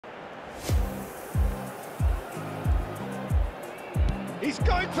He's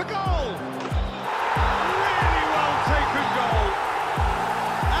going for goal! Really well taken goal!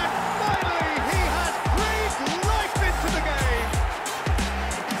 And finally, he has breathed life into the game!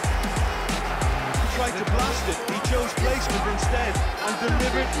 Tried to blast it, he chose placement instead and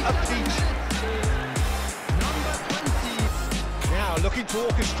delivered a peach. Number 20. Now looking to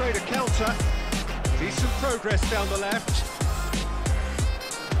orchestrate a counter. Decent progress down the left.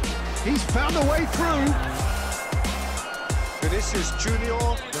 He's found a way through. Vinicius Junior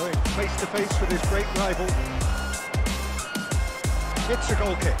going face-to-face with his great rival. It's a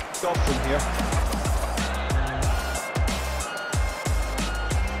goal kick. Stop from here.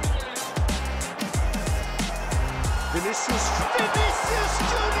 Vinicius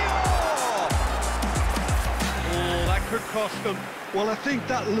Junior! Oh, that could cost them. Well, I think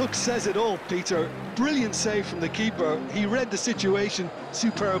that look says it all, Peter. Brilliant save from the keeper. He read the situation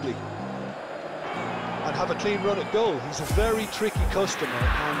superbly. And have a clean run at goal. He's a very tricky customer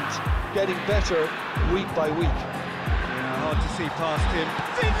and getting better week by week. Yeah, hard to see past him.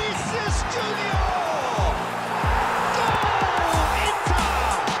 Vinicius Junior! Goal!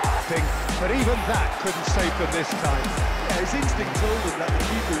 Inter! But even that couldn't save them this time. Yeah, his instinct told him that the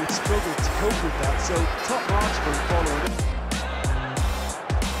keeper would struggle to cope with that, so top marks for him following it.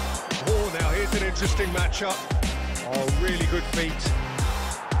 Oh, now here's an interesting matchup. Oh, really good feet.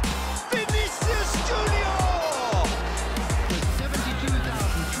 Vinicius Junior!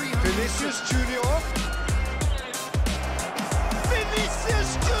 Vinicius Junior! Vinicius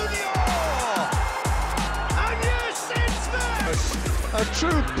Junior! And yes, it's there! A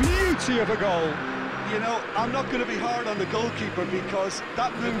true beauty of a goal. You know, I'm not going to be hard on the goalkeeper because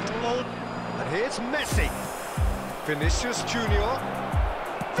that moved all. And here's Messi. Vinicius Junior.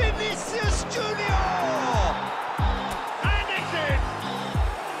 Vinicius Junior! And it's in!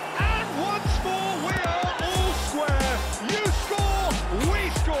 And once more we are all square. You score, we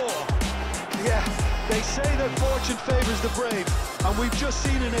score. Yeah, they say that fortune favours the brave, and we've just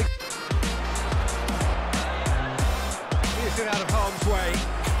seen an... Here's it out of harm's way.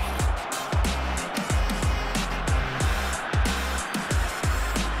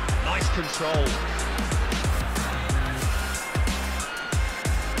 Nice control.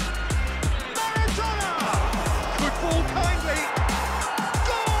 Good ball kindly.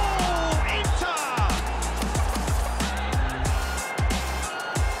 Goal! Inter!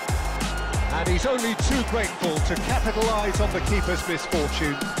 And he's only too grateful to capitalise on the keeper's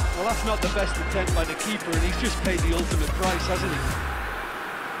misfortune. Well, that's not the best attempt by the keeper, and he's just paid the ultimate price, hasn't he?